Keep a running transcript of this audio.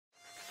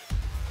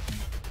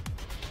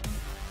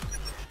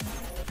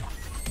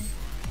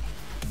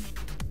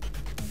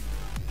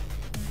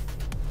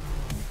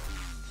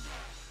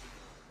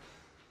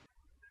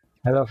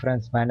Hello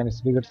friends, my name is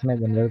Smith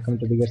and welcome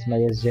to Smith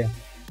SJ.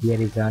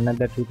 Here is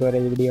another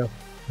tutorial video.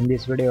 In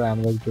this video I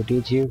am going to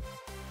teach you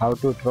how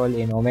to troll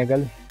in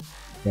Omegle.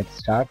 Let's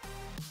start.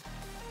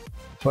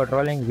 For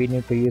trolling we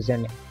need to use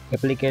an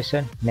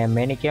application named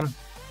ManyCam.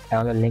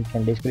 Download link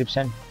in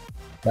description.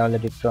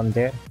 Download it from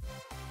there.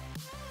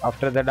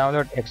 After the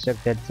download,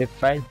 extract that zip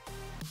file.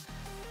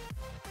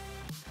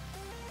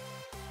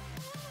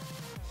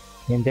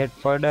 In that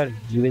folder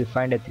you will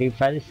find three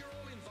files.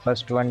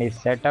 First one is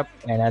setup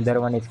and other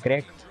one is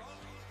crack.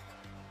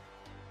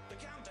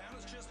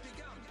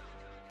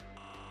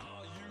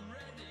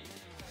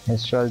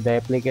 Install the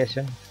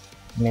application,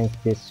 means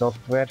this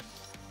software.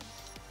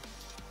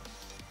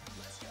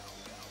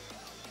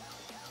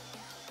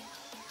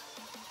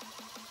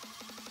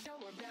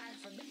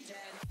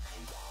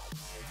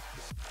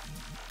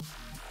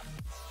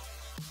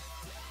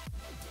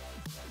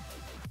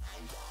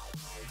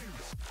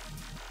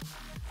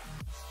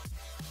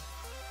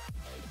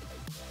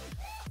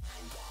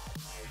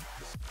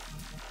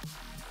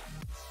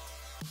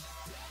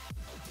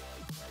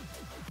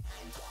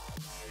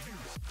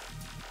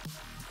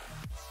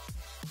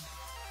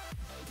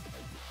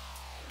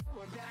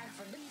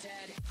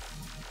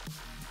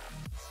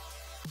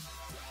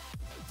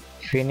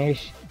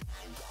 Finish.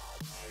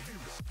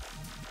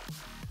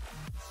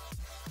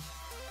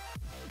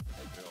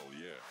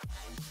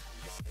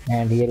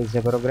 And here is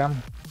the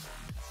program.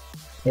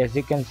 As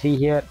you can see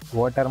here,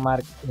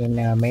 watermark in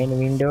main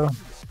window.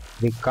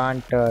 We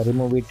can't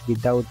remove it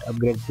without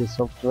upgrade the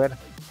software.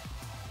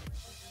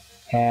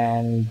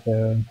 And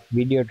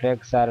video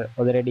tracks are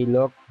already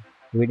locked.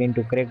 We need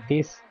to crack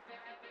this.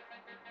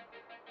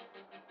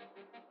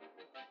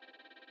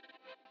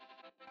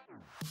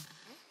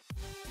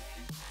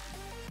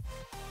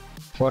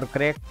 For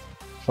crack,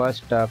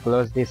 first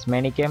close this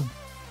ManyCam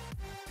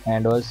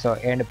and also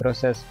end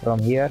process from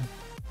here.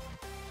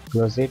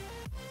 Close it.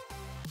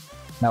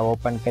 Now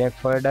open crack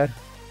folder,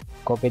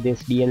 copy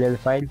this DLL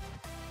file,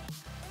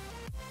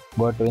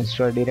 go to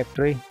install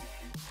directory,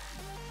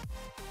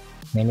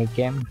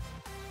 ManyCam,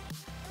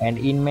 and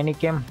in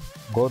ManyCam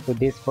go to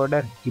this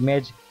folder,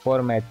 image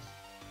formats,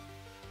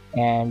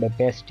 and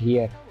paste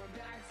here.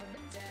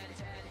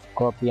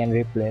 Copy and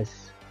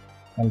replace.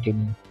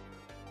 Continue.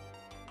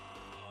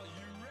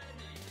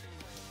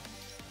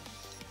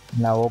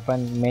 Now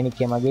open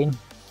ManyCam again.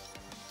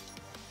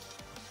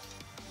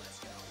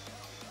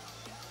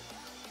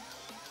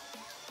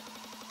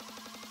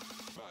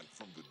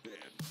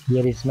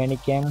 Here is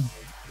ManyCam.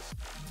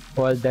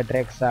 All the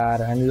tracks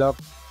are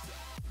unlocked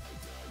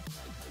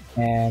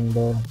and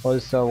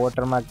also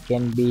watermark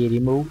can be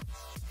removed.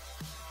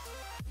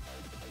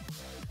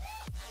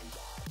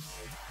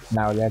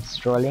 Now let's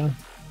trolling.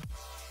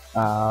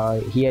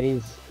 Here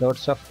is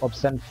lots of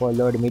options for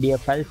load media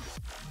files.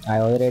 I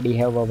already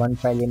have one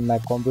file in my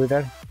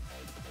computer,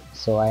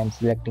 so I am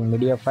selecting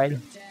media file,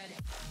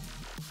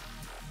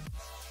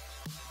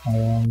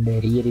 and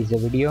here is a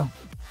video.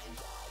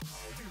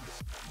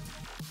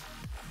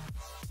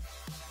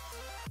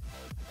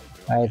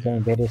 I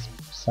think there is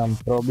some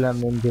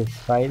problem in this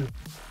file.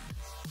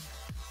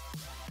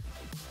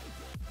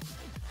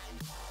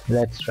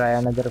 Let's try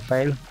another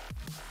file.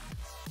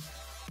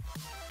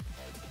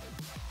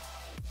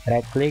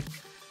 Right click,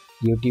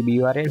 YouTube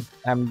URL.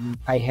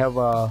 I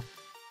have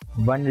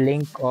one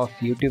link of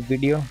YouTube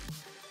video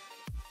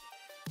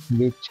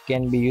which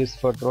can be used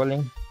for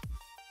trolling.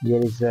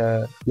 Here is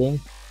a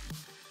link.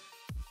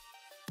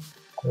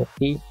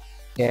 Copy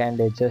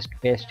and just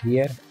paste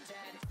here.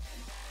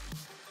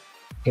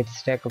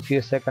 It's take a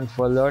few seconds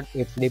for load.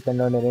 It's depend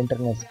on your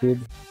internet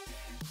speed.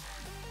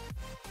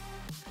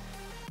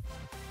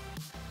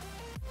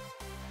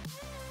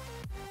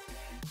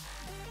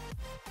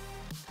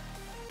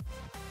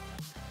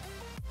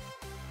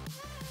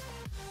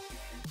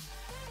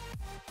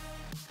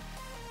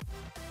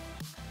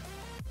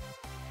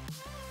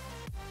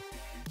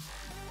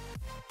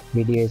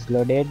 Video is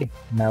loaded.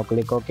 Now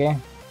click OK.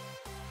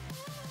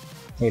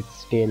 It's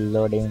still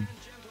loading.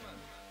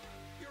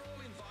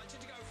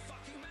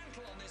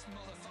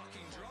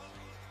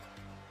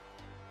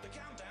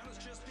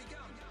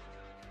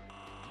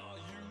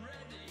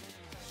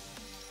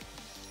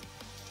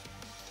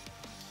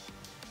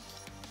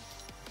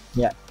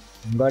 Yeah,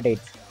 got it.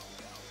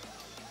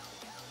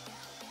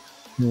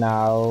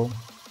 Now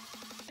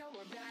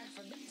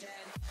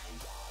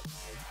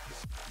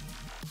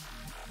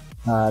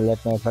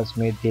let me first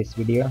mute this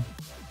video.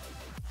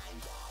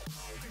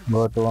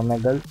 Go to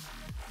Omegle.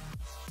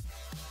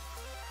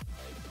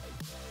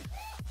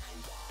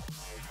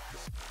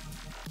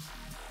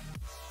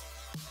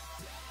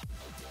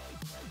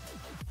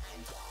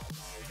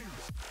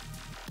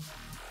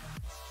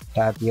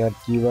 Type your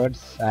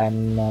keywords.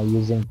 I'm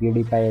using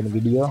PewDiePie and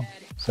video.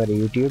 Sorry,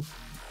 YouTube.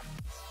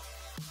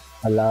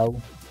 Allow.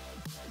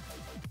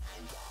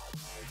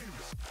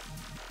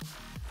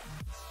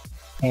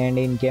 And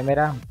in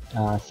camera,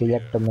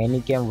 select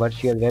ManyCam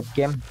virtual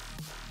webcam,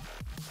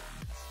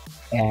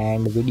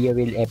 and video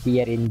will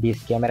appear in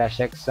this camera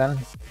section,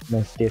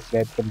 means this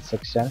webcam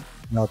section,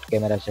 not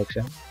camera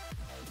section.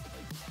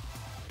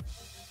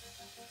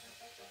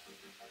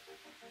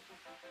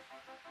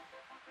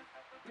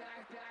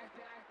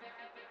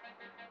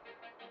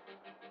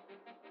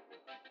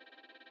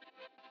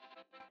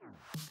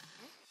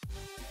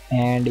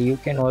 And you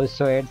can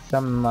also add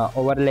some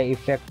overlay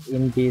effect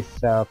in this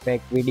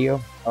fake video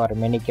or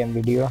ManyCam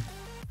video.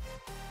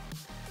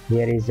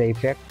 Here is the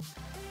effect.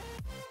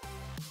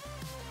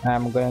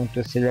 I'm going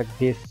to select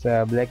this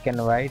black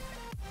and white.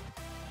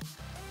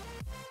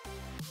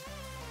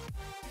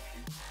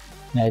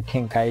 I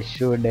think I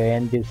should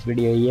end this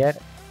video here.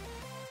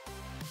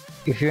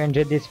 If you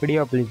enjoyed this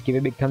video, please give a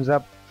big thumbs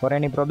up. For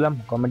any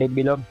problem, comment it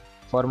below.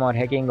 For more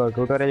hacking or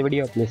tutorial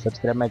video, please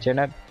subscribe my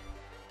channel.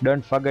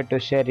 Don't forget to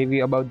share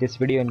review about this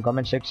video in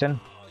comment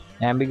section.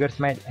 I am Bigger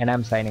Smile and I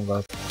am signing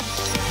off.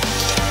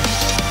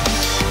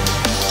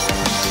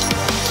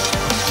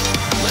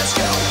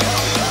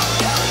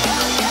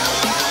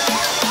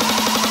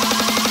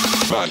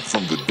 Back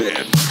from the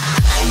dead.